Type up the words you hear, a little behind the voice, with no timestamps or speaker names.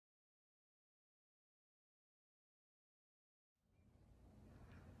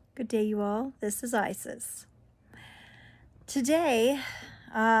Good day, you all. This is Isis. Today,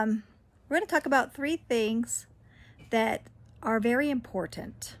 we're going to talk about 3 things that are very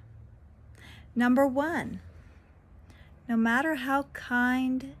important. Number 1, no matter how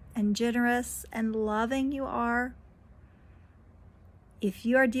kind and generous and loving you are, if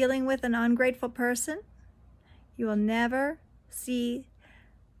you are dealing with an ungrateful person, you will never see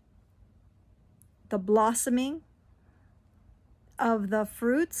the blossoming of the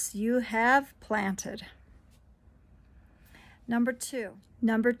fruits you have planted. Number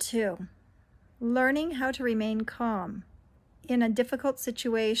two, learning how to remain calm in a difficult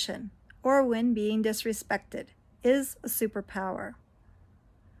situation or when being disrespected is a superpower.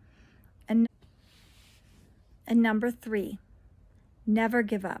 And number 3, never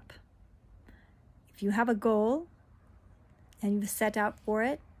give up. If you have a goal and you've set out for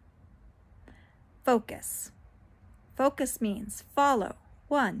it, focus. Focus means follow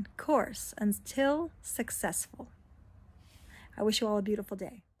one course until successful. I wish you all a beautiful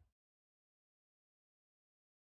day.